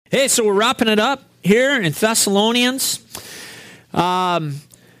Hey, so we're wrapping it up here in Thessalonians. The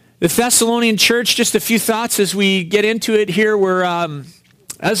Thessalonian church, just a few thoughts as we get into it here. We're,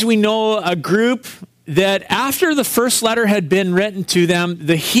 as we know, a group that after the first letter had been written to them,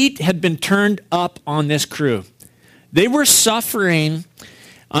 the heat had been turned up on this crew. They were suffering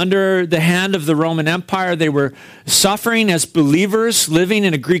under the hand of the Roman Empire. They were suffering as believers living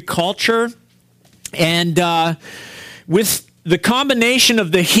in a Greek culture. And with the combination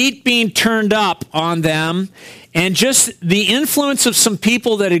of the heat being turned up on them and just the influence of some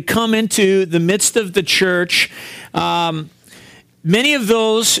people that had come into the midst of the church, many of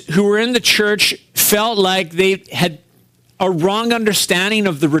those who were in the church felt like they had a wrong understanding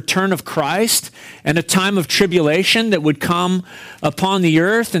of the return of Christ and a time of tribulation that would come upon the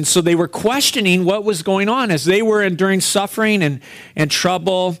earth. And so they were questioning what was going on. As they were enduring suffering and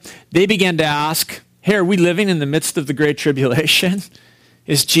trouble, they began to ask, hey, are we living in the midst of the Great Tribulation?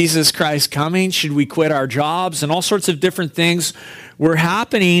 Is Jesus Christ coming? Should we quit our jobs? And all sorts of different things were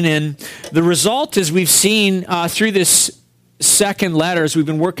happening. And the result, as we've seen through this second letter, as we've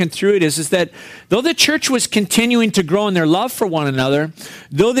been working through it, is that though the church was continuing to grow in their love for one another,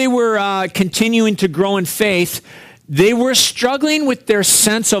 though they were continuing to grow in faith, they were struggling with their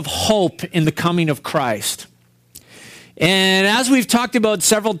sense of hope in the coming of Christ. And as we've talked about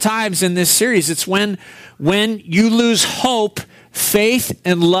several times in this series, it's when you lose hope, faith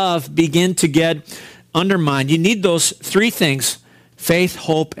and love begin to get undermined. You need those three things: faith,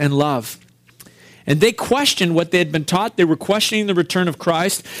 hope, and love. And they questioned what they had been taught. They were questioning the return of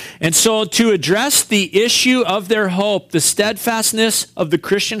Christ. And so to address the issue of their hope, the steadfastness of the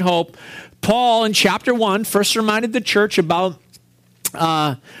Christian hope, Paul in chapter 1 first reminded the church about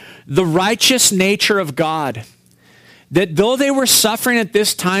the righteous nature of God. That though they were suffering at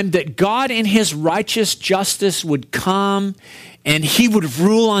this time, that God in his righteous justice would come and he would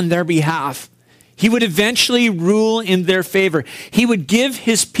rule on their behalf. He would eventually rule in their favor. He would give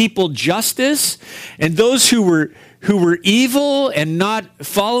his people justice, and those who were evil and not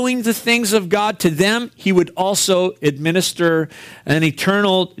following the things of God, to them he would also administer an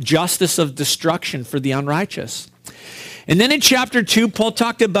eternal justice of destruction for the unrighteous. And then in chapter 2, Paul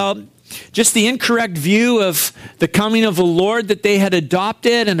talked about just the incorrect view of the coming of the Lord that they had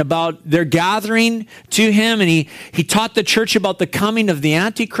adopted and about their gathering to him. And he taught the church about the coming of the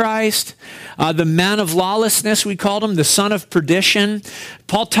Antichrist, the man of lawlessness, we called him, the son of perdition.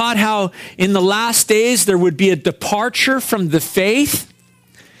 Paul taught how in the last days there would be a departure from the faith.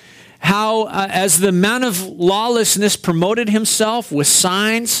 How as the man of lawlessness promoted himself with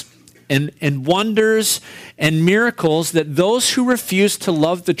signs and wonders and miracles, that those who refused to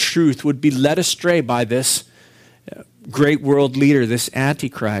love the truth would be led astray by this great world leader, this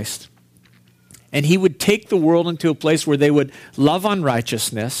Antichrist. And he would take the world into a place where they would love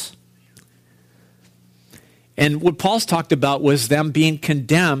unrighteousness. And what Paul's talked about was them being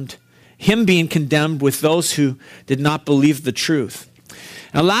condemned, him being condemned with those who did not believe the truth.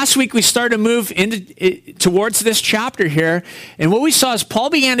 Now, last week we started to move towards this chapter here, and what we saw is Paul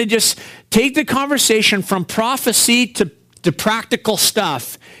began to just take the conversation from prophecy to practical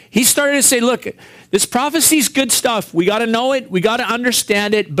stuff. He started to say, look, this prophecy is good stuff. We got to know it. We got to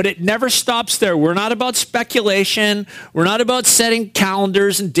understand it, but it never stops there. We're not about speculation. We're not about setting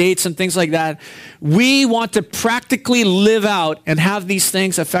calendars and dates and things like that. We want to practically live out and have these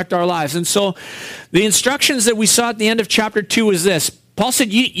things affect our lives. And so the instructions that we saw at the end of chapter 2 was this. Paul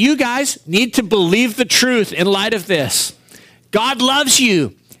said, you guys need to believe the truth in light of this. God loves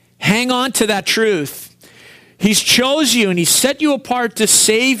you. Hang on to that truth. He's chose you and he set you apart to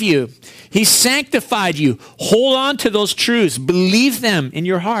save you. He sanctified you. Hold on to those truths. Believe them in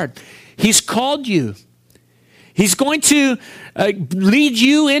your heart. He's called you. He's going to lead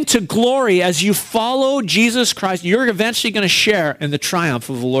you into glory as you follow Jesus Christ. You're eventually going to share in the triumph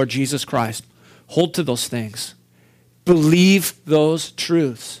of the Lord Jesus Christ. Hold to those things. Believe those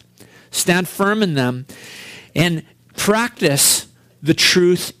truths. Stand firm in them and practice the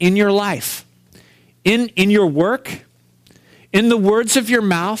truth in your life, in your work, in the words of your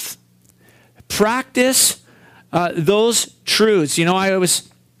mouth. Practice those truths. You know, I was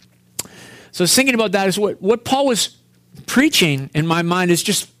thinking about that is what Paul was preaching in my mind is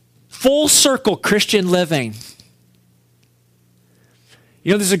just full circle Christian living.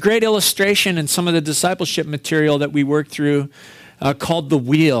 You know, there's a great illustration in some of the discipleship material that we worked through called the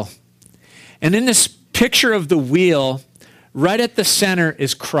wheel. And in this picture of the wheel, right at the center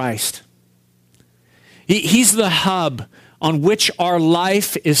is Christ. He's the hub on which our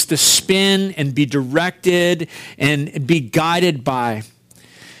life is to spin and be directed and be guided by.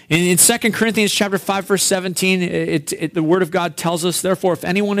 In 2 Corinthians chapter 5, verse 17, the Word of God tells us, therefore, if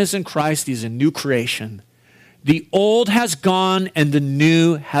anyone is in Christ, he's a new creation. The old has gone and the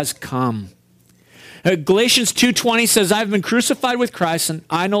new has come. Galatians 2:20 says, I've been crucified with Christ and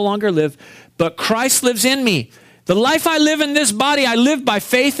I no longer live, but Christ lives in me. The life I live in this body, I live by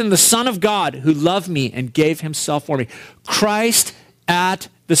faith in the Son of God who loved me and gave himself for me. Christ at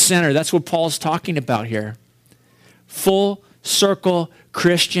the center. That's what Paul's talking about here. Full circle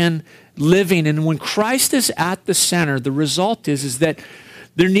Christian living. And when Christ is at the center, the result is that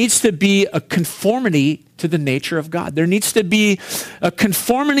there needs to be a conformity to the nature of God. There needs to be a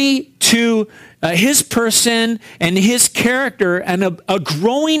conformity to his person and his character, and a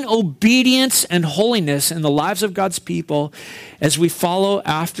growing obedience and holiness in the lives of God's people as we follow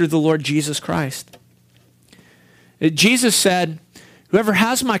after the Lord Jesus Christ. Jesus said, whoever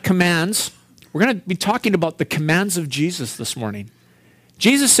has my commands, we're going to be talking about the commands of Jesus this morning.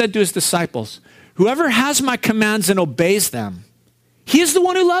 Jesus said to his disciples, whoever has my commands and obeys them, he is the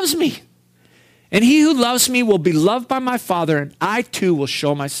one who loves me. And he who loves me will be loved by my Father, and I too will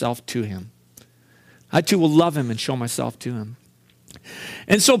show myself to him. I too will love him and show myself to him.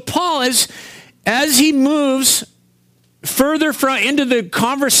 And so Paul, as he moves further into the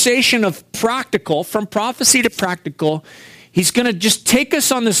conversation of practical, from prophecy to practical, he's going to just take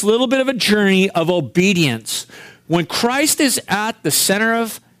us on this little bit of a journey of obedience. When Christ is at the center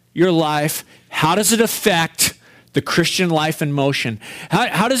of your life, how does it affect the Christian life in motion?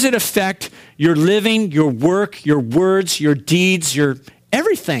 How does it affect your living, your work, your words, your deeds, your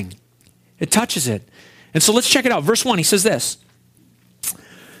everything? It touches it. And so let's check it out. Verse 1, he says this.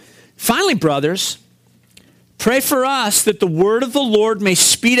 Finally, brothers, pray for us that the word of the Lord may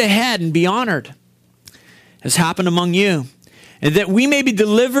speed ahead and be honored, as happened among you, and that we may be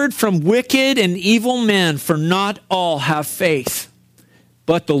delivered from wicked and evil men, for not all have faith,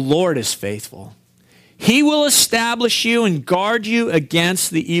 but the Lord is faithful. He will establish you and guard you against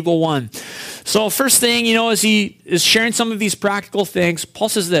the evil one. So first thing, as he is sharing some of these practical things, Paul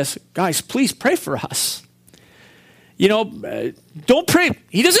says this, guys, please pray for us. Don't pray.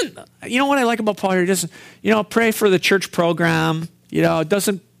 He doesn't, what I like about Paul here, he doesn't, pray for the church program.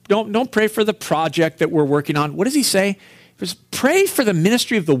 Don't pray for the project that we're working on. What does he say? He says, pray for the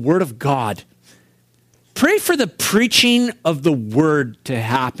ministry of the word of God. Pray for the preaching of the word to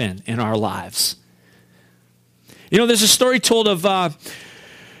happen in our lives. There's a story told of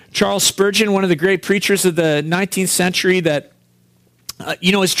Charles Spurgeon, one of the great preachers of the 19th century, that,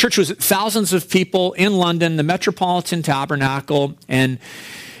 his church was thousands of people in London, the Metropolitan Tabernacle, and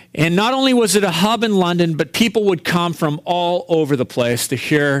not only was it a hub in London, but people would come from all over the place to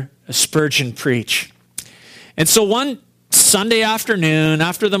hear Spurgeon preach. And so one Sunday afternoon,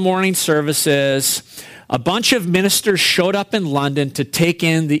 after the morning services, a bunch of ministers showed up in London to take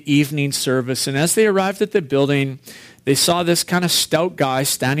in the evening service. And as they arrived at the building, they saw this kind of stout guy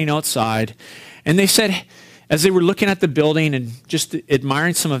standing outside. And they said, as they were looking at the building and just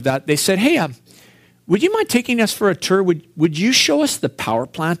admiring some of that, they said, hey, would you mind taking us for a tour? Would you show us the power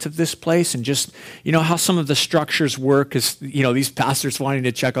plant of this place and just, how some of the structures work? Because, these pastors wanting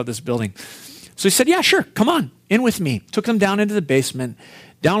to check out this building. So he said, yeah, sure, come on, in with me. Took them down into the basement,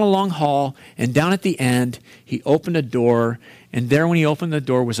 down a long hall, and down at the end, he opened a door, and there when he opened the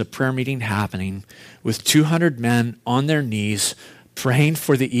door was a prayer meeting happening with 200 men on their knees praying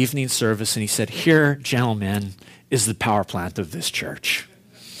for the evening service, and he said, here, gentlemen, is the power plant of this church.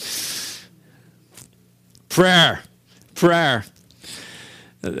 Prayer.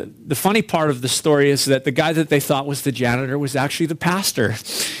 The funny part of the story is that the guy that they thought was the janitor was actually the pastor.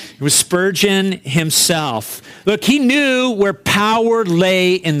 It was Spurgeon himself. Look, he knew where power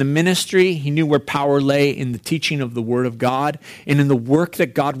lay in the ministry. He knew where power lay in the teaching of the Word of God and in the work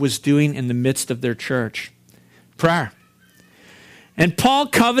that God was doing in the midst of their church. Prayer. And Paul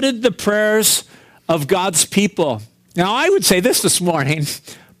coveted the prayers of God's people. Now, I would say this morning,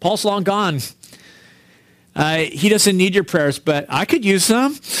 Paul's long gone. He doesn't need your prayers, but I could use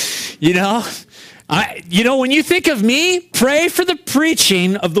them, when you think of me, pray for the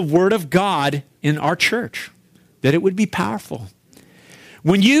preaching of the Word of God in our church, that it would be powerful.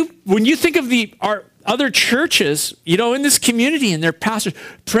 When you think of our other churches, in this community and their pastors,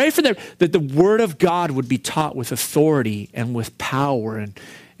 pray for them that the Word of God would be taught with authority and with power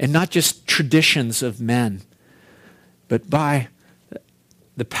and not just traditions of men, but by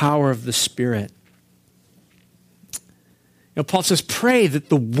the power of the Spirit. Paul says, pray that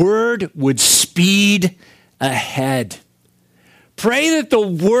the word would speed ahead. Pray that the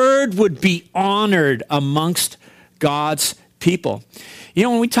word would be honored amongst God's people.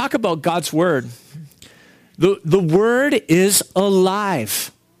 When we talk about God's word, the word is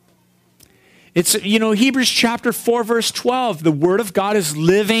alive. It's, Hebrews chapter 4, verse 12. The word of God is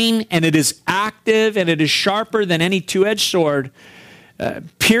living and it is active and it is sharper than any two-edged sword,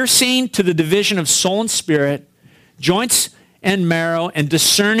 piercing to the division of soul and spirit, joints and marrow, and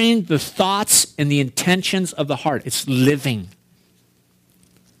discerning the thoughts and the intentions of the heart. It's living.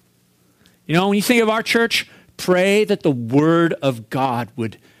 When you think of our church, pray that the word of God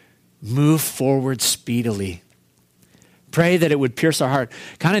would move forward speedily. Pray that it would pierce our heart.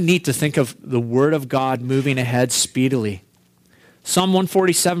 Kind of neat to think of the word of God moving ahead speedily. Psalm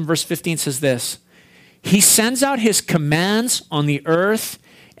 147 verse 15 says this, He sends out His commands on the earth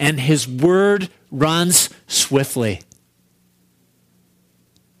and His word runs swiftly.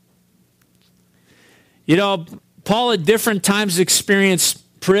 Paul at different times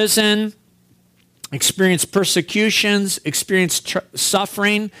experienced prison, experienced persecutions, experienced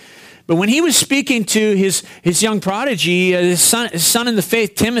suffering. But when he was speaking to his young prodigy, his son in the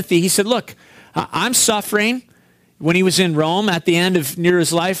faith, Timothy, he said, look, I'm suffering. When he was in Rome at the end of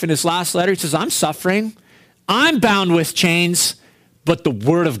Nero's life in his last letter, he says, I'm suffering. I'm bound with chains, but the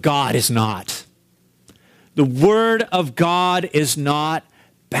word of God is not. The word of God is not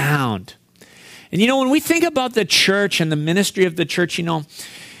bound. And when we think about the church and the ministry of the church,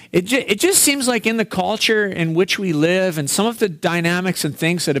 it just seems like in the culture in which we live and some of the dynamics and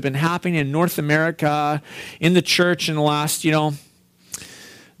things that have been happening in North America, in the church in the last,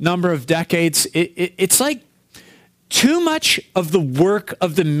 number of decades, it's like too much of the work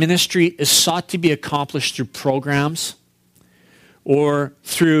of the ministry is sought to be accomplished through programs or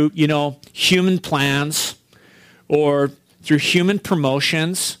through, human plans or through human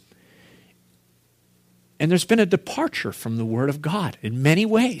promotions. And there's been a departure from the Word of God in many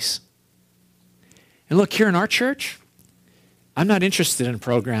ways. And look, here in our church, I'm not interested in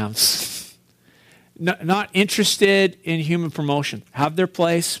programs. Not interested in human promotion. Have their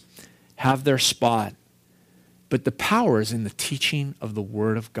place, have their spot. But the power is in the teaching of the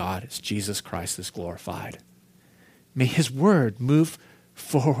Word of God as Jesus Christ is glorified. May His Word move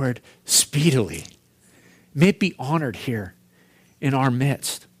forward speedily. May it be honored here in our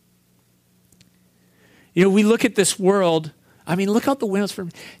midst. We look at this world. Look out the windows for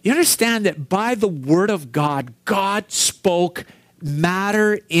me. You understand that by the word of God, God spoke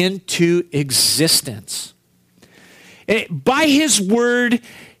matter into existence. By His word,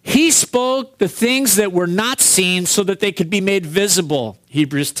 He spoke the things that were not seen so that they could be made visible,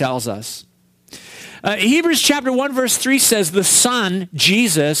 Hebrews tells us. Hebrews chapter 1, verse 3 says, the Son,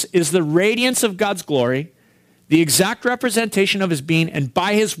 Jesus, is the radiance of God's glory, the exact representation of His being, and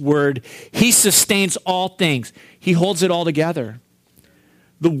by His word, He sustains all things. He holds it all together.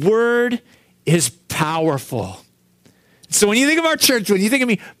 The word is powerful. So when you think of our church, when you think of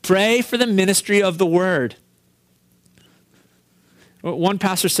me, pray for the ministry of the word. One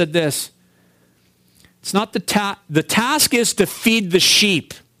pastor said this, it's not the task is to feed the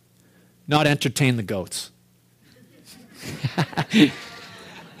sheep, not entertain the goats.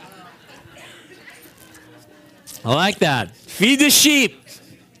 I like that. Feed the sheep.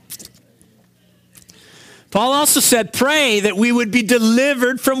 Paul also said, pray that we would be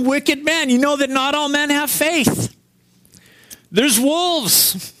delivered from wicked men. You know that not all men have faith. There's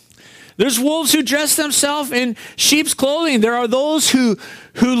wolves. There's wolves who dress themselves in sheep's clothing. There are those who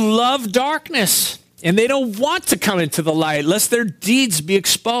love darkness, and they don't want to come into the light lest their deeds be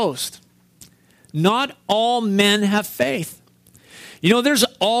exposed. Not all men have faith. There's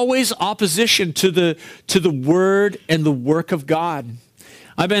always opposition to the word and the work of God.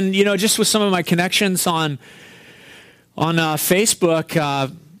 I've been, just with some of my connections on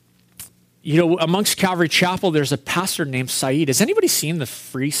Facebook, amongst Calvary Chapel, there's a pastor named Saeed. Has anybody seen the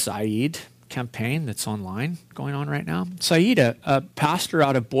Free Saeed campaign that's online going on right now? Saeed, a pastor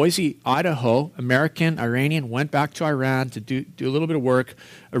out of Boise, Idaho, American, Iranian, went back to Iran to do a little bit of work,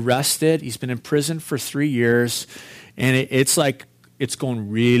 arrested. He's been in prison for 3 years, and it's going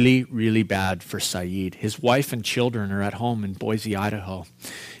really, really bad for Saeed. His wife and children are at home in Boise, Idaho.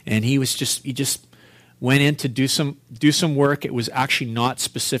 And he just went in to do some work. It was actually not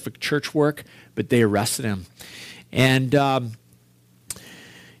specific church work, but they arrested him. And, I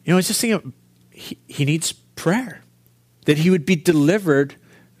was just thinking, he needs prayer, that he would be delivered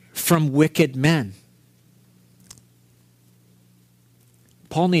from wicked men.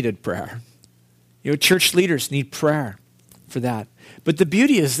 Paul needed prayer. Church leaders need prayer for that. But the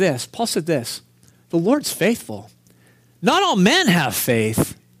beauty is this. Paul said this, the Lord's faithful. Not all men have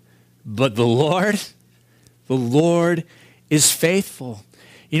faith, but the Lord is faithful.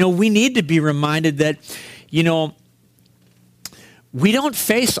 We need to be reminded that, we don't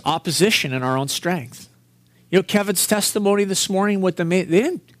face opposition in our own strength. Kevin's testimony this morning,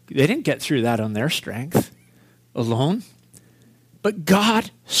 they They didn't get through that on their strength alone. But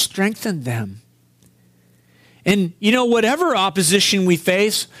God strengthened them. And, whatever opposition we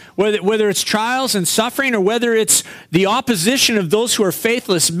face, whether it's trials and suffering or whether it's the opposition of those who are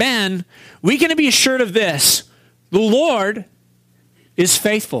faithless men, we can be assured of this. The Lord is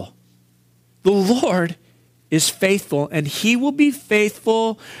faithful. The Lord is faithful, and he will be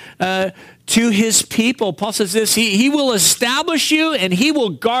faithful to his people. Paul says this, he will establish you and he will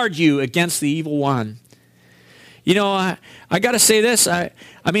guard you against the evil one. I got to say this. The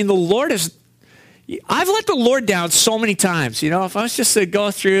Lord is... I've let the Lord down so many times. If I was just to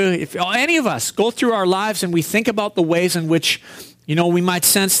go through, if any of us go through our lives and we think about the ways in which, we might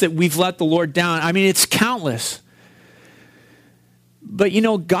sense that we've let the Lord down. It's countless. But,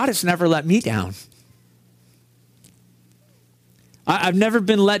 God has never let me down. I've never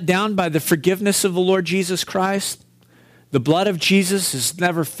been let down by the forgiveness of the Lord Jesus Christ. The blood of Jesus has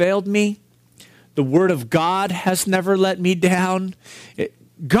never failed me. The word of God has never let me down.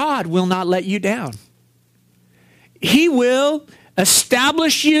 God will not let you down. He will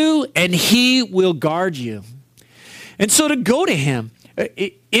establish you and he will guard you. And so to go to him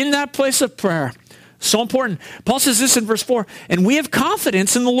in that place of prayer, so important. Paul says this in verse 4, and we have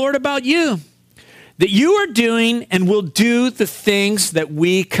confidence in the Lord about you, that you are doing and will do the things that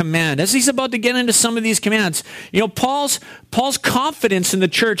we command. As he's about to get into some of these commands, Paul's confidence in the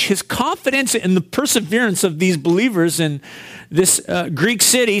church, his confidence in the perseverance of these believers in this Greek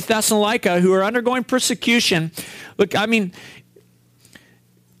city, Thessalonica, who are undergoing persecution. Look, Paul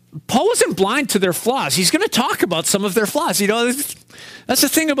wasn't blind to their flaws. He's going to talk about some of their flaws. That's the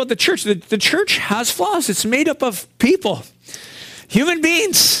thing about the church. The church has flaws. It's made up of people, human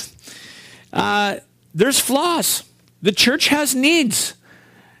beings. There's flaws. The church has needs.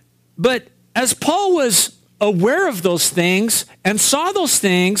 But as Paul was aware of those things and saw those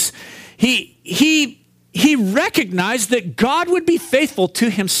things, he recognized that God would be faithful to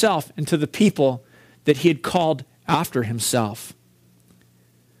himself and to the people that he had called after himself.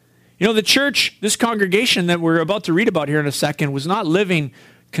 The church, this congregation that we're about to read about here in a second, was not living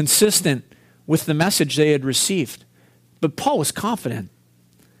consistent with the message they had received. But Paul was confident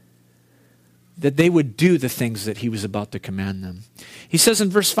that they would do the things that he was about to command them. He says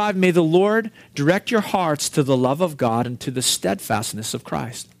in verse 5, may the Lord direct your hearts to the love of God and to the steadfastness of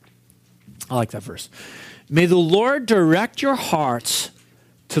Christ. I like that verse. May the Lord direct your hearts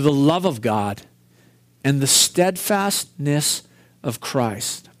to the love of God and the steadfastness of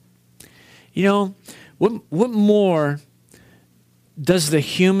Christ. What more does the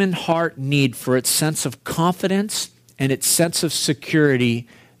human heart need for its sense of confidence and its sense of security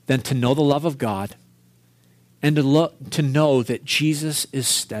than to know the love of God and to know that Jesus is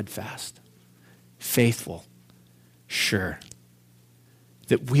steadfast, faithful, sure,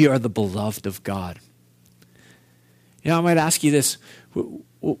 that we are the beloved of God? I might ask you this,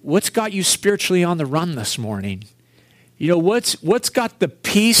 what's got you spiritually on the run this morning? What's got the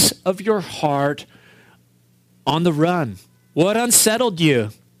peace of your heart on the run? What unsettled you?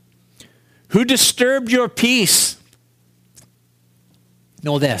 Who disturbed your peace?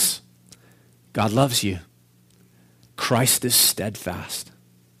 Know this, God loves you. Christ is steadfast.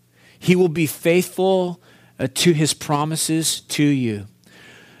 He will be faithful to his promises to you.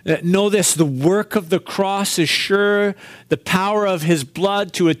 Know this, the work of the cross is sure. The power of his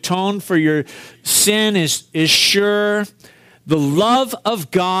blood to atone for your sin is sure. The love of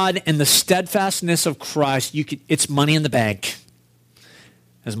God and the steadfastness of Christ, it's money in the bank,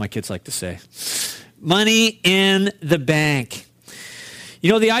 as my kids like to say. Money in the bank.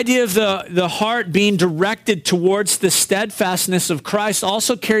 The idea of the heart being directed towards the steadfastness of Christ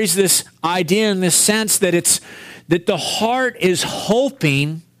also carries this idea in this sense that the heart is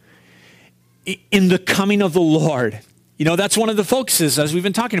hoping in the coming of the Lord. That's one of the focuses, as we've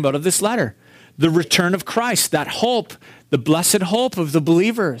been talking about, of this letter. The return of Christ, that hope, the blessed hope of the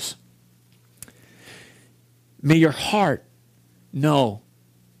believers. May your heart know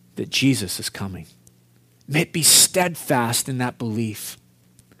that Jesus is coming. May it be steadfast in that belief.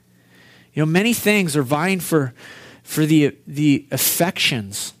 Many things are vying for the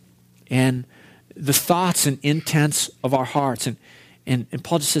affections and the thoughts and intents of our hearts. And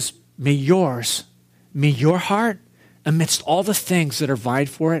Paul just says, may your heart, amidst all the things that are vying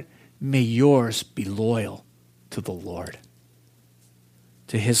for it, may yours be loyal to the Lord,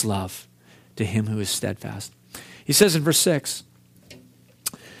 to his love, to him who is steadfast. He says in verse 6,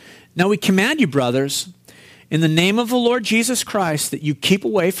 now we command you, brothers, in the name of the Lord Jesus Christ, that you keep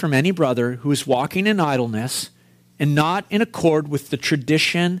away from any brother who is walking in idleness and not in accord with the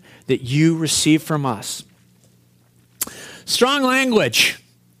tradition that you receive from us. Strong language.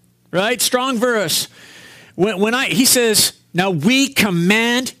 right? Strong verse. He says, now we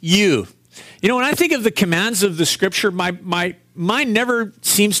command you. You know, when I think of the commands of the scripture, my mind never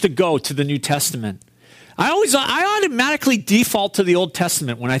seems to go to the New Testament. I automatically default to the Old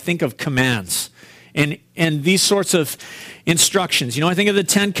Testament when I think of commands and these sorts of instructions. You know, I think of the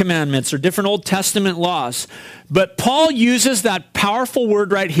 10 Commandments or different Old Testament laws. But Paul uses that powerful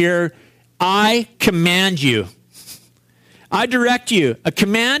word right here, I command you. I direct you. A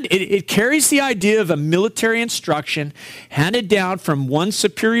command, it carries the idea of a military instruction handed down from one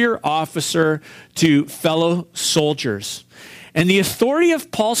superior officer to fellow soldiers. And the authority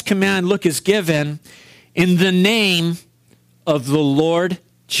of Paul's command, look, is given in the name of the Lord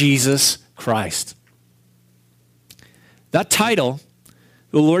Jesus Christ. That title,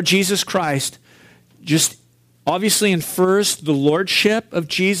 the Lord Jesus Christ, just obviously infers the lordship of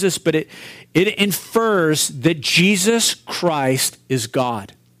Jesus, but it infers that Jesus Christ is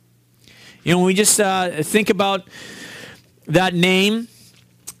God. You know, when we just think about that name,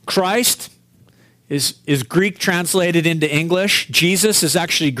 Christ is Greek translated into English. Jesus is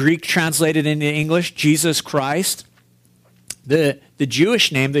actually Greek translated into English, Jesus Christ. The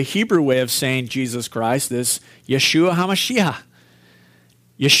Jewish name, the Hebrew way of saying Jesus Christ is Yeshua HaMashiach.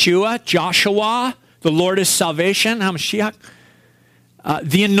 Yeshua, Joshua, the Lord is salvation, HaMashiach.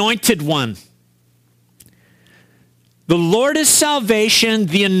 The anointed one. The Lord is salvation,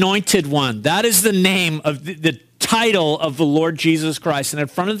 the anointed one. That is the name of the title of the Lord Jesus Christ. And in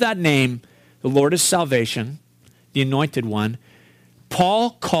front of that name, the Lord is salvation, the anointed one,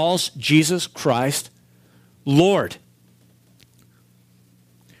 Paul calls Jesus Christ Lord.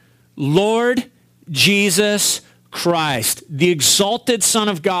 Lord Jesus Christ, the exalted Son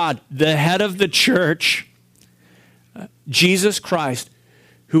of God, the head of the church, Jesus Christ,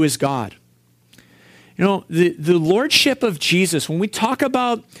 who is God. You know, the lordship of Jesus, when we talk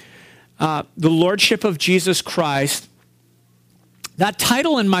about the lordship of Jesus Christ, that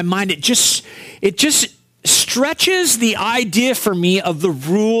title in my mind, it just stretches the idea for me of the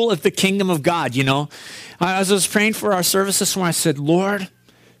rule of the kingdom of God, you know. As I was praying for our service this morning, I said, Lord,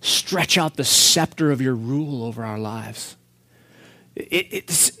 stretch out the scepter of your rule over our lives.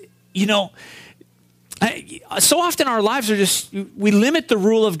 It's, you know, so often our lives are just, we limit the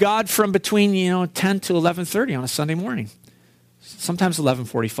rule of God from between, 10 to 11:30 on a Sunday morning. Sometimes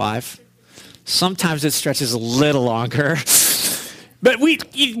 11:45. Sometimes it stretches a little longer. But we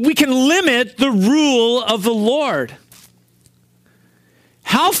can limit the rule of the Lord.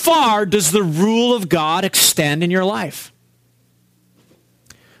 How far does the rule of God extend in your life?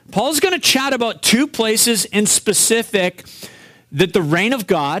 Paul's going to chat about two places in specific that the reign of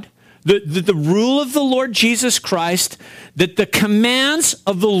God, the rule of the Lord Jesus Christ, that the commands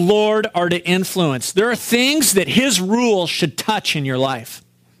of the Lord are to influence. There are things that his rule should touch in your life.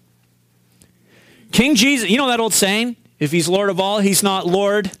 King Jesus, you know that old saying? If he's Lord of all, he's not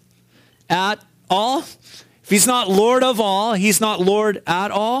Lord at all. If he's not Lord of all, he's not Lord at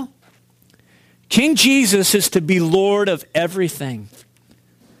all. King Jesus is to be Lord of everything.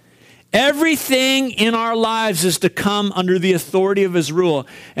 Everything in our lives is to come under the authority of his rule.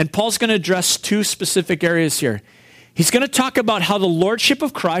 And Paul's going to address two specific areas here. He's going to talk about how the lordship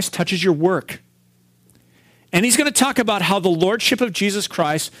of Christ touches your work. And he's going to talk about how the lordship of Jesus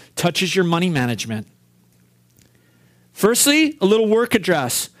Christ touches your money management. Firstly, a little work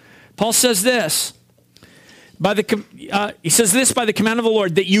address. Paul says this. He says this by the command of the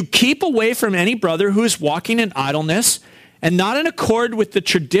Lord, that you keep away from any brother who is walking in idleness and not in accord with the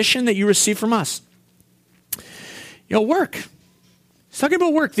tradition that you receive from us. Work. He's talking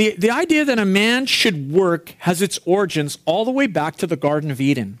about work. The idea that a man should work has its origins all the way back to the Garden of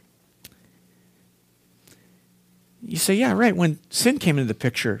Eden. You say, yeah, right, when sin came into the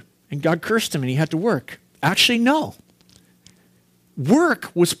picture and God cursed him and he had to work. Actually, no. Work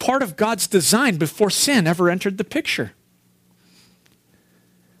was part of God's design before sin ever entered the picture.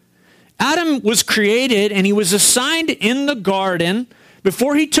 Adam was created and he was assigned in the garden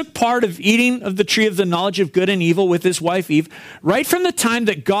before he took part of eating of the tree of the knowledge of good and evil with his wife Eve. Right from the time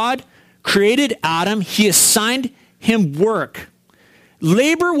that God created Adam, he assigned him work.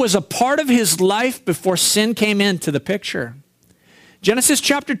 Labor was a part of his life before sin came into the picture. Genesis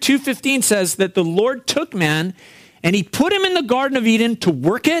chapter 2:15 says that the Lord took man and he put him in the Garden of Eden to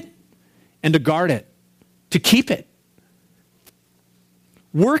work it and to guard it, to keep it.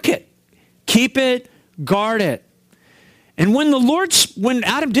 Work it, keep it, guard it. And when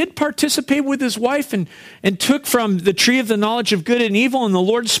Adam did participate with his wife and took from the tree of the knowledge of good and evil, and the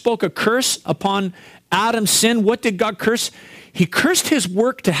Lord spoke a curse upon Adam's sin, what did God curse? He cursed his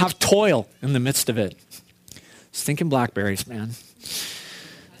work to have toil in the midst of it. I was thinking blackberries, man.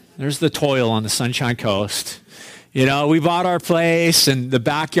 There's the toil on the Sunshine Coast. You know, we bought our place, and the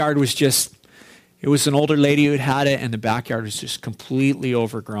backyard was just, it was an older lady who had it, and the backyard was just completely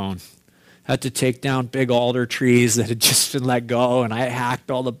overgrown. Had to take down big alder trees that had just been let go, and I hacked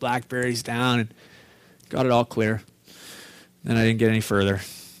all the blackberries down and got it all clear. Then I didn't get any further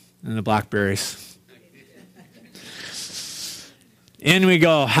than the blackberries. In we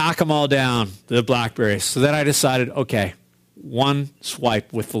go, hack them all down, the blackberries. So then I decided, okay, one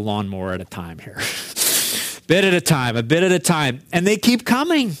swipe with the lawnmower at a time here. Bit at a time, a bit at a time. And they keep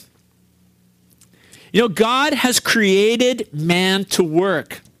coming. You know, God has created man to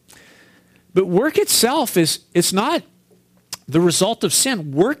work. But work itself it's not the result of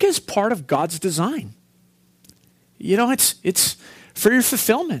sin. Work is part of God's design. You know, it's for your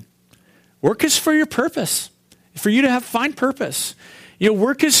fulfillment. Work is for your purpose, for you to find purpose. You know,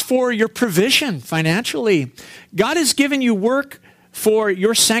 work is for your provision financially. God has given you work for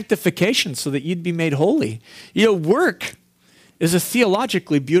your sanctification so that you'd be made holy. You know, work is a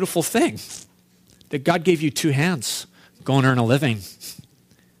theologically beautiful thing. That God gave you two hands. Go and earn a living.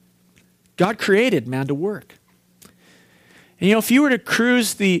 God created man to work. And you know, if you were to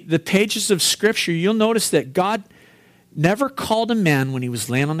cruise the pages of Scripture, you'll notice that God never called a man when he was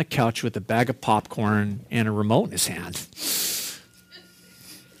laying on the couch with a bag of popcorn and a remote in his hand.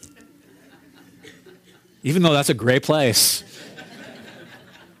 Even though that's a great place.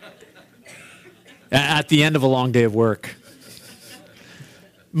 At the end of a long day of work.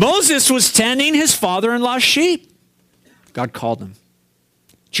 Moses was tending his father-in-law's sheep. God called him.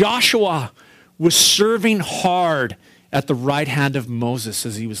 Joshua was serving hard at the right hand of Moses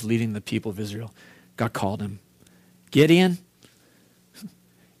as he was leading the people of Israel. God called him. Gideon,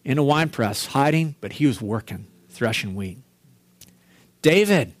 in a wine press, hiding, but he was working, threshing wheat.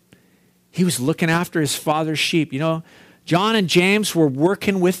 David, he was looking after his father's sheep. You know, John and James were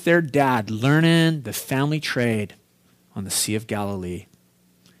working with their dad, learning the family trade on the Sea of Galilee.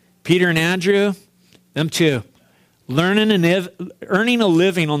 Peter and Andrew, them too, learning and earning a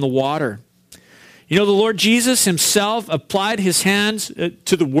living on the water. You know, the Lord Jesus himself applied his hands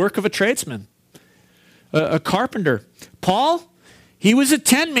to the work of a tradesman, a carpenter. Paul, he was a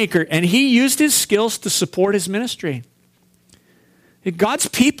tent maker, and he used his skills to support his ministry. God's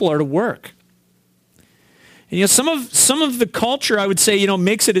people are to work. And, you know, some of the culture, I would say, you know,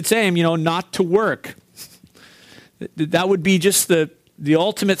 makes it its aim, you know, not to work. That would be just the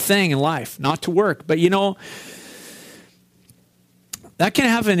ultimate thing in life, not to work. But, you know, that can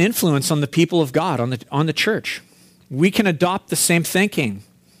have an influence on the people of God, on the church. We can adopt the same thinking.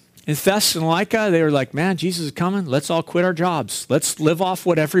 In Thessalonica, they were like, man, Jesus is coming. Let's all quit our jobs. Let's live off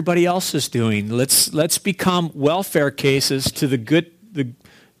what everybody else is doing. Let's become welfare cases to the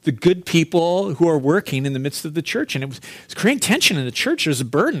good people who are working in the midst of the church. And it was creating tension in the church. There was a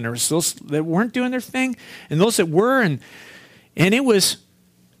burden. There was those that weren't doing their thing and those that were. And it was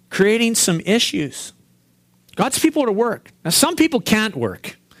creating some issues. God's people are to work. Now, some people can't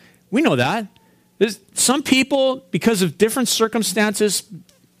work. We know that. There's some people, because of different circumstances,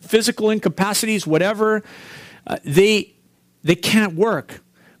 physical incapacities, whatever, they can't work.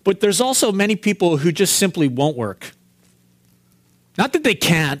 But there's also many people who just simply won't work. Not that they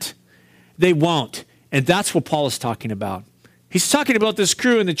can't, they won't. And that's what Paul is talking about. He's talking about this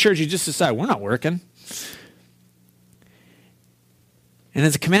crew in the church who just decide, we're not working. And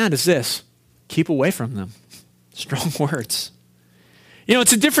his command is this: keep away from them. Strong words. You know,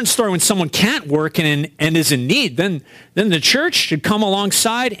 it's a different story when someone can't work and is in need. Then the church should come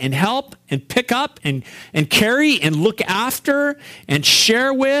alongside and help and pick up and carry and look after and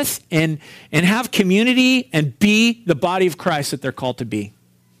share with and have community and be the body of Christ that they're called to be.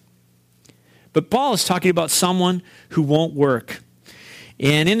 But Paul is talking about someone who won't work.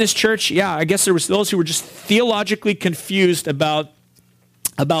 And in this church, yeah, I guess there was those who were just theologically confused about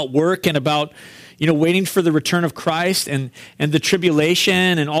work and about, you know, waiting for the return of Christ and the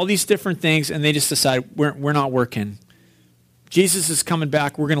tribulation and all these different things, and they just decide, we're not working. Jesus is coming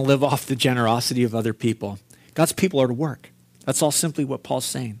back. We're going to live off the generosity of other people. God's people are to work. That's all simply what Paul's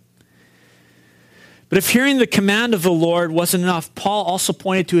saying. But if hearing the command of the Lord wasn't enough, Paul also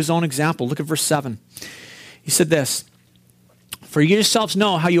pointed to his own example. Look at verse 7. He said this: "For you yourselves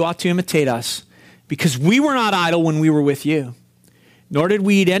know how you ought to imitate us, because we were not idle when we were with you. Nor did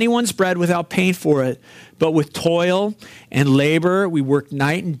we eat anyone's bread without paying for it, but with toil and labor we worked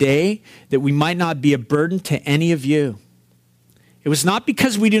night and day, that we might not be a burden to any of you. It was not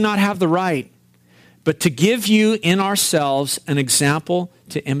because we do not have the right, but to give you in ourselves an example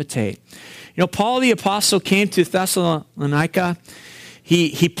to imitate." You know, Paul the apostle came to Thessalonica.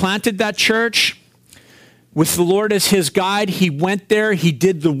 He planted that church. With the Lord as his guide, he went there. He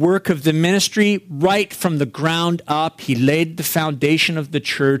did the work of the ministry right from the ground up. He laid the foundation of the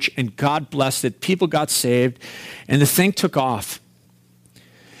church, and God blessed it. People got saved, and the thing took off.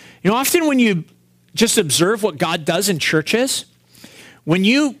 You know, often when you just observe what God does in churches, when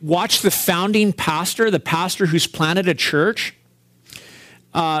you watch the founding pastor, the pastor who's planted a church,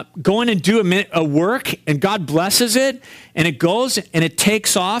 go in and do a work, and God blesses it, and it goes, and it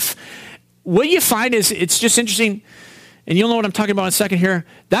takes off, what you find is, it's just interesting, and you'll know what I'm talking about in a second here,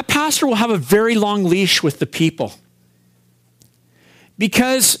 that pastor will have a very long leash with the people.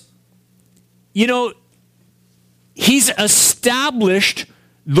 Because, you know, he's established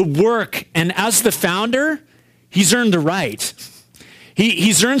the work, and as the founder, he's earned the right.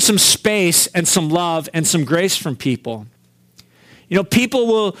 He's earned some space and some love and some grace from people. You know, people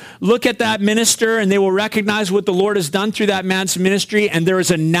will look at that minister and they will recognize what the Lord has done through that man's ministry, and there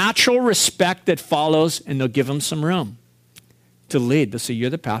is a natural respect that follows, and they'll give him some room to lead. They'll say, you're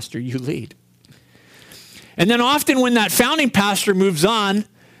the pastor, you lead. And then often when that founding pastor moves on,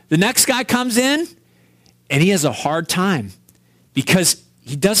 the next guy comes in and he has a hard time because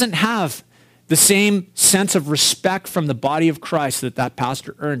he doesn't have the same sense of respect from the body of Christ that that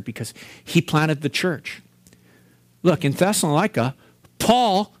pastor earned because he planted the church. Look, in Thessalonica,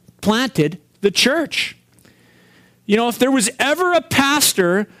 Paul planted the church. You know, if there was ever a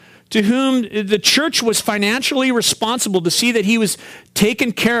pastor to whom the church was financially responsible to see that he was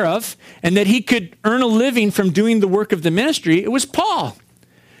taken care of and that he could earn a living from doing the work of the ministry, it was Paul.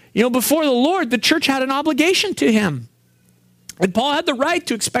 You know, before the Lord, the church had an obligation to him. And Paul had the right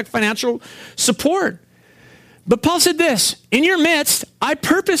to expect financial support. But Paul said this, in your midst, I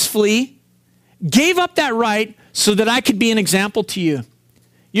purposefully gave up that right so that I could be an example to you.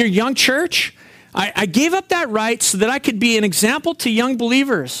 Your young church, I gave up that right so that I could be an example to young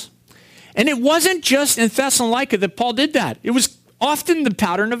believers. And it wasn't just in Thessalonica that Paul did that. It was often the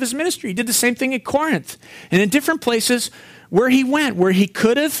pattern of his ministry. He did the same thing at Corinth and in different places where he went, where he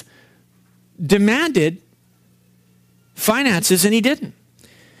could have demanded finances and he didn't.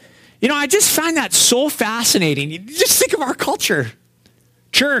 You know, I just find that so fascinating. Just think of our culture.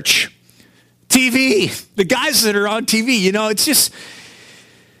 Church, TV, the guys that are on TV, you know, it's just,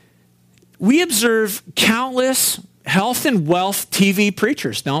 we observe countless health and wealth TV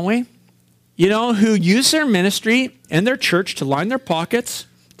preachers, don't we? You know, who use their ministry and their church to line their pockets,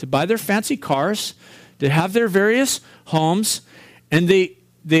 to buy their fancy cars, to have their various homes, and they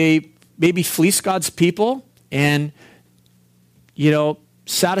maybe fleece God's people and, you know,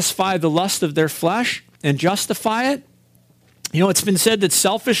 satisfy the lust of their flesh and justify it. You know, it's been said that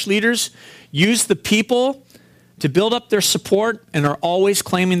selfish leaders use the people to build up their support and are always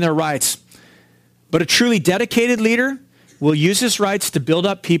claiming their rights. But a truly dedicated leader will use his rights to build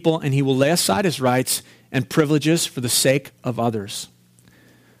up people, and he will lay aside his rights and privileges for the sake of others.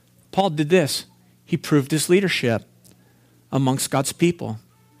 Paul did this. He proved his leadership amongst God's people.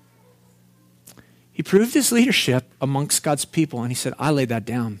 He proved his leadership amongst God's people, and he said, I laid that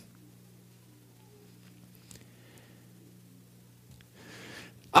down.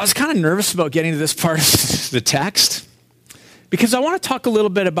 I was kind of nervous about getting to this part of the text because I want to talk a little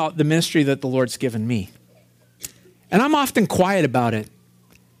bit about the ministry that the Lord's given me. And I'm often quiet about it.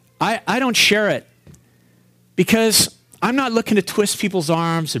 I don't share it because I'm not looking to twist people's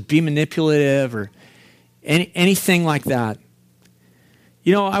arms or be manipulative or anything like that.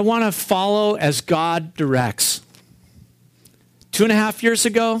 You know, I want to follow as God directs. 2.5 years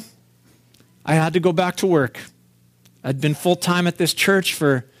ago, I had to go back to work. I'd been full-time at this church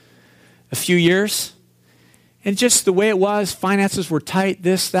for a few years. And just the way it was, finances were tight,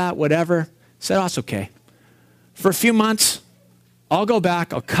 this, that, whatever. I said, oh, it's okay. For a few months, I'll go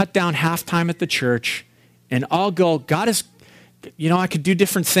back, I'll cut down half time at the church, and I'll go, God is, you know, I could do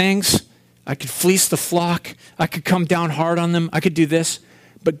different things. I could fleece the flock. I could come down hard on them. I could do this.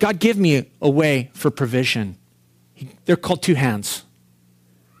 But God give me a way for provision. They're called two hands.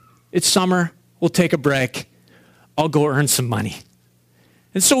 It's summer. We'll take a break. I'll go earn some money.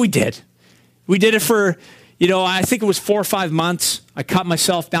 And so we did. We did it for, you know, I think it was 4 or 5 months. I cut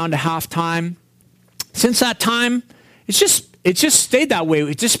myself down to half time. Since that time, it's just stayed that way.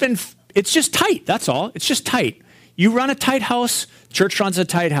 It's just tight. That's all. It's just tight. You run a tight house. Church runs a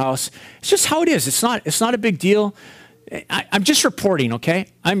tight house. It's just how it is. It's not a big deal. I'm just reporting, okay?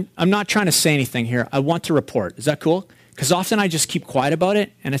 I'm not trying to say anything here. I want to report. Is that cool? Because often I just keep quiet about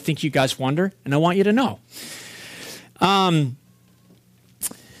it, and I think you guys wonder, and I want you to know. And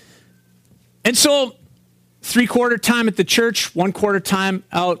so 3/4 time at the church, 1/4 time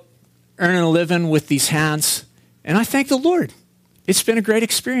out earning a living with these hands. And I thank the Lord. It's been a great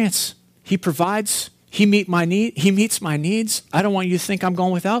experience. He provides. He meets my needs. I don't want you to think I'm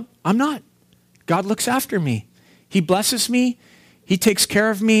going without. I'm not. God looks after me. He blesses me. He takes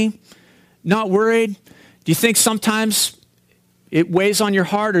care of me. Not worried. Do you think sometimes it weighs on your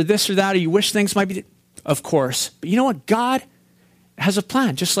heart or this or that, or you wish things might be? Of course. But you know what? God has a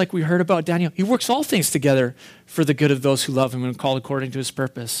plan, just like we heard about Daniel. He works all things together for the good of those who love him and called according to his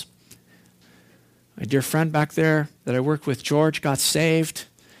purpose. My dear friend back there that I work with, George, got saved.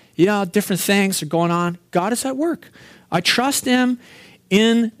 Different things are going on. God is at work. I trust him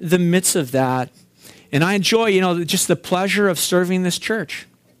in the midst of that. And I enjoy, just the pleasure of serving this church.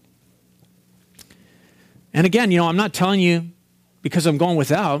 And again, I'm not telling you because I'm going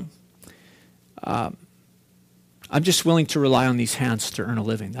without. I'm just willing to rely on these hands to earn a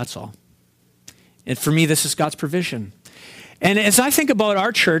living. That's all. And for me, this is God's provision. And as I think about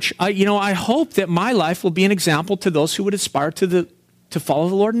our church, I hope that my life will be an example to those who would aspire to follow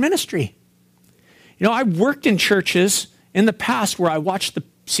the Lord in ministry. I worked in churches in the past where I watched the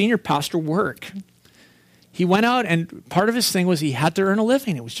senior pastor work. He went out, and part of his thing was he had to earn a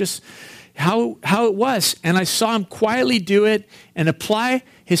living. It was just how it was. And I saw him quietly do it and apply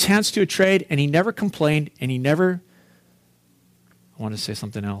his hands to a trade, and he never complained, and I want to say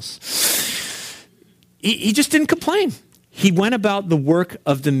something else. He just didn't complain. He went about the work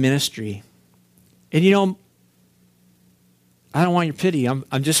of the ministry. And I don't want your pity. I'm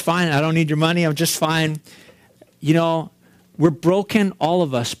just fine. I don't need your money. I'm just fine. We're broken, all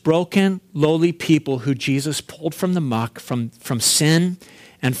of us, broken, lowly people who Jesus pulled from the muck, from sin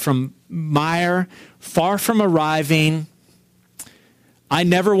and from mire, far from arriving. I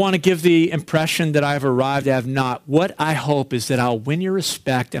never want to give the impression that I've arrived. I have not. What I hope is that I'll win your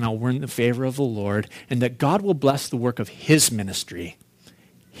respect and I'll win the favor of the Lord, and that God will bless the work of his ministry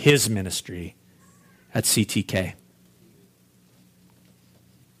at CTK.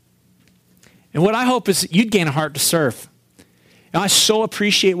 And what I hope is that you'd gain a heart to serve. And I so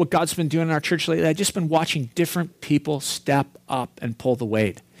appreciate what God's been doing in our church lately. I've just been watching different people step up and pull the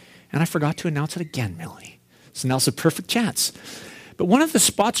weight. And I forgot to announce it again, Melanie. So now's a perfect chance. But one of the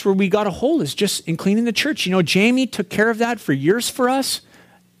spots where we got a hole is just in cleaning the church. Jamie took care of that for years for us.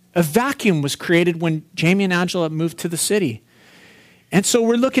 A vacuum was created when Jamie and Angela moved to the city. And so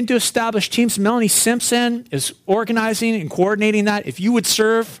we're looking to establish teams. Melanie Simpson is organizing and coordinating that. If you would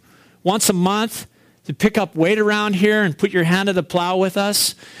serve once a month to pick up weight around here and put your hand to the plow with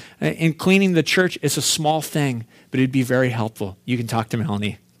us in cleaning the church, it's a small thing, but it'd be very helpful. You can talk to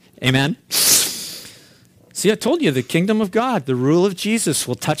Melanie. Amen? See, I told you, the kingdom of God, the rule of Jesus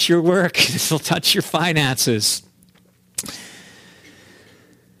will touch your work. This will touch your finances.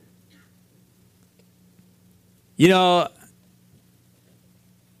 I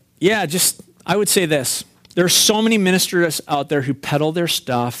would say this. There are so many ministers out there who peddle their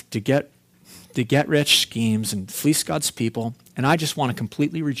stuff to get rich schemes and fleece God's people, and I just want to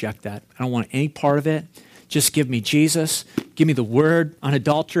completely reject that. I don't want any part of it. Just give me Jesus. Give me the word,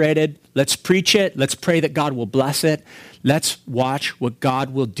 unadulterated. Let's preach it. Let's pray that God will bless it. Let's watch what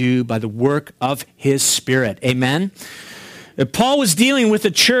God will do by the work of his Spirit. Amen? Paul was dealing with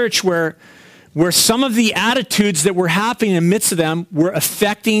a church where some of the attitudes that were happening in the midst of them were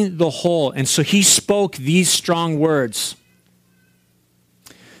affecting the whole. And so he spoke these strong words.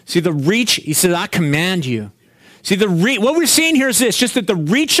 See, the reach, he said, I command you. See, what we're seeing here is this, just that the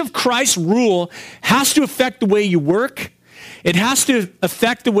reach of Christ's rule has to affect the way you work. It has to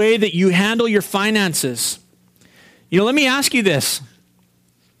affect the way that you handle your finances. Let me ask you this.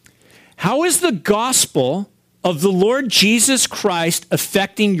 How is the gospel of the Lord Jesus Christ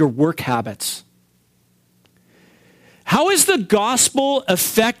affecting your work habits? How is the gospel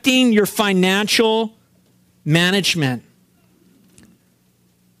affecting your financial management?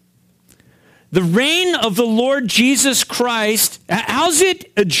 The reign of the Lord Jesus Christ, how's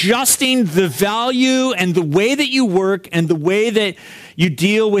it adjusting the value and the way that you work and the way that you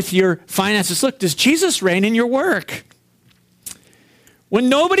deal with your finances? Look, does Jesus reign in your work? When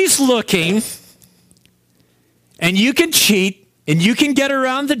nobody's looking and you can cheat and you can get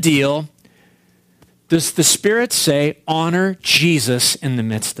around the deal, does the Spirit say, honor Jesus in the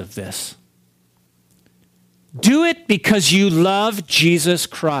midst of this? Do it because you love Jesus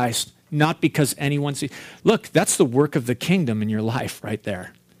Christ. Not because anyone sees. Look, that's the work of the kingdom in your life right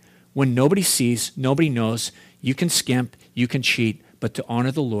there. When nobody sees, nobody knows, you can skimp, you can cheat, but to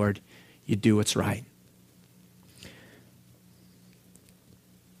honor the Lord, you do what's right.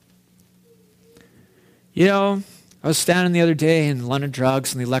 I was standing the other day in London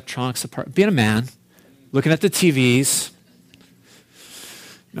Drugs in the electronics department, being a man, looking at the TVs.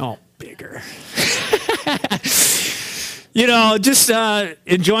 No, bigger. just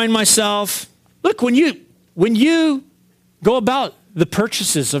enjoying myself. Look, when you go about the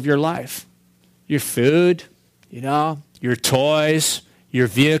purchases of your life, your food, your toys, your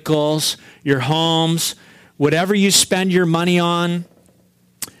vehicles, your homes, whatever you spend your money on,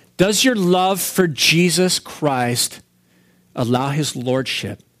 does your love for Jesus Christ allow his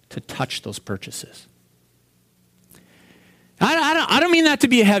lordship to touch those purchases? I don't mean that to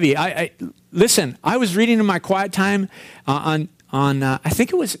be heavy. Listen, I was reading in my quiet time on I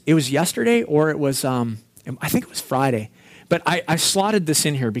think it was yesterday, or it was I think it was Friday. But I slotted this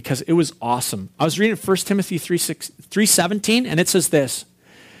in here because it was awesome. I was reading 1 Timothy 3:17, and it says this: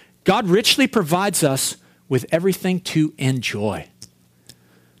 God richly provides us with everything to enjoy.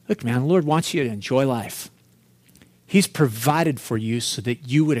 Look, man, the Lord wants you to enjoy life. He's provided for you so that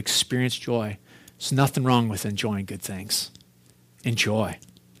you would experience joy. There's nothing wrong with enjoying good things. Enjoy.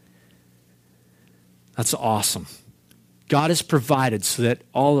 That's awesome. God has provided so that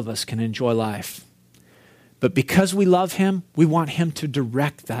all of us can enjoy life. But because we love him, we want him to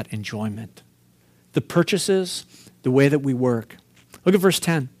direct that enjoyment. The purchases, the way that we work. Look at verse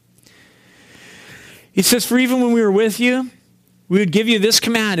 10. He says, for even when we were with you, we would give you this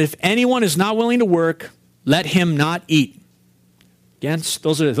command: if anyone is not willing to work, let him not eat. Again,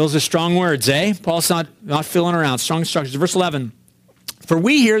 those are strong words, eh? Paul's not filling around. Strong instructions. Verse 11. For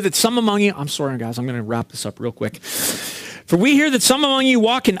we hear that some among you, I'm sorry guys, I'm going to wrap this up real quick. For we hear that some among you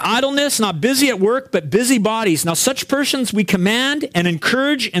walk in idleness, not busy at work, but busy bodies. Now such persons we command and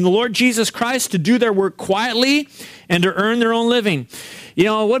encourage in the Lord Jesus Christ to do their work quietly and to earn their own living.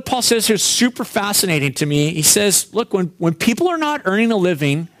 What Paul says here is super fascinating to me. He says, look, when people are not earning a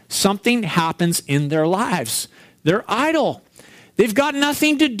living, something happens in their lives. They're idle. They've got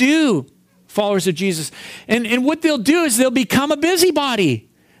nothing to do, followers of Jesus. And what they'll do is they'll become a busybody.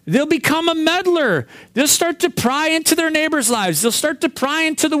 They'll become a meddler. They'll start to pry into their neighbors' lives. They'll start to pry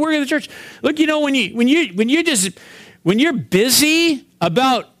into the work of the church. Look, when you're busy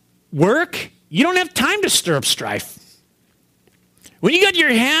about work, you don't have time to stir up strife. When you got your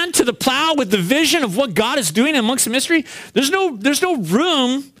hand to the plow with the vision of what God is doing amongst the mystery, there's no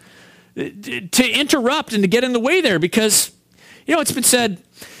room to interrupt and to get in the way there, because it's been said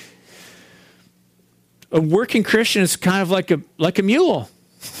a working Christian is kind of like a mule.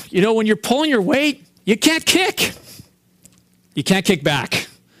 When you're pulling your weight, you can't kick. You can't kick back.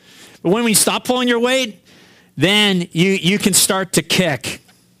 But when you stop pulling your weight, then you can start to kick.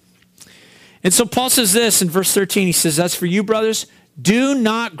 And so Paul says this in verse 13. He says, as for you, brothers, do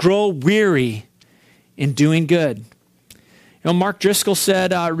not grow weary in doing good. Mark Driscoll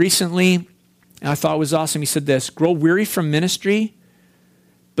said recently, and I thought it was awesome, he said this: grow weary from ministry,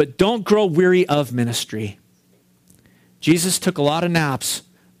 but don't grow weary of ministry. Jesus took a lot of naps,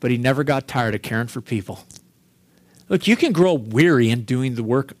 but he never got tired of caring for people. Look, you can grow weary in doing the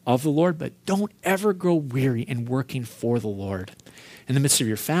work of the Lord, but don't ever grow weary in working for the Lord. In the midst of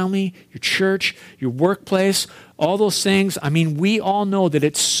your family, your church, your workplace, all those things. I mean, we all know that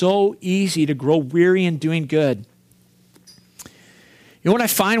it's so easy to grow weary in doing good. You know what I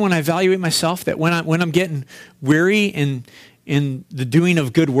find when I evaluate myself? That when I'm getting weary in the doing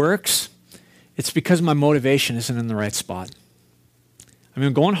of good works, it's because my motivation isn't in the right spot.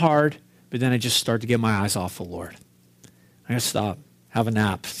 I'm going hard, but then I just start to get my eyes off the Lord. I gotta stop, have a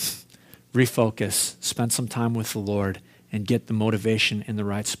nap, refocus, spend some time with the Lord, and get the motivation in the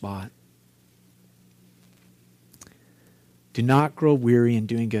right spot. Do not grow weary in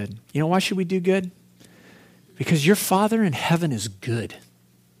doing good. Why should we do good? Because your Father in heaven is good.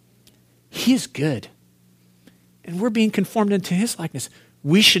 He is good. And we're being conformed into his likeness.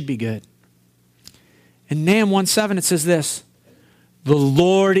 We should be good. In Nahum 1:7 it says this: the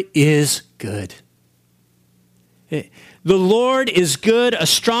Lord is good. The Lord is good, a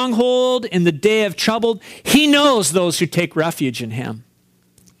stronghold in the day of trouble. He knows those who take refuge in him.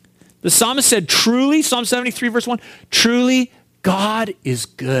 The psalmist said, truly, Psalm 73 verse 1, truly God is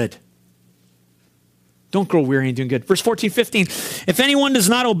good. Don't grow weary in doing good. Verse 14, 15. If anyone does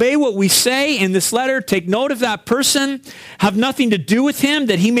not obey what we say in this letter, take note of that person. Have nothing to do with him,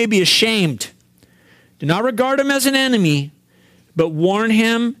 that he may be ashamed. Do not regard him as an enemy, but warn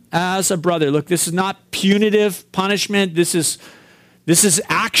him as a brother. Look, this is not punitive punishment. This is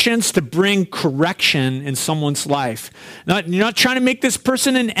actions to bring correction in someone's life. You're not trying to make this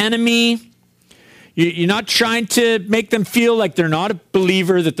person an enemy. You're not trying to make them feel like they're not a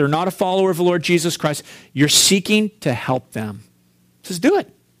believer, that they're not a follower of the Lord Jesus Christ. You're seeking to help them. Just do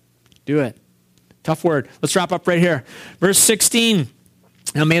it. Do it. Tough word. Let's wrap up right here. Verse 16.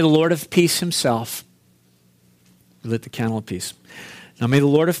 Now may the Lord of peace himself, lit the candle of peace. Now may the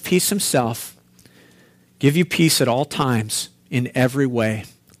Lord of peace himself give you peace at all times in every way.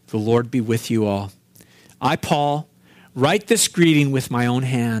 The Lord be with you all. I, Paul, write this greeting with my own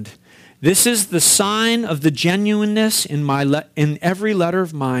hand. This is the sign of the genuineness in every letter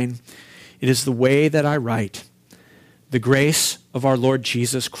of mine. It is the way that I write. The grace of our Lord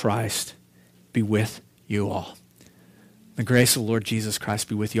Jesus Christ be with you all. The grace of the Lord Jesus Christ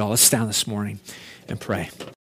be with you all. Let's stand this morning and pray.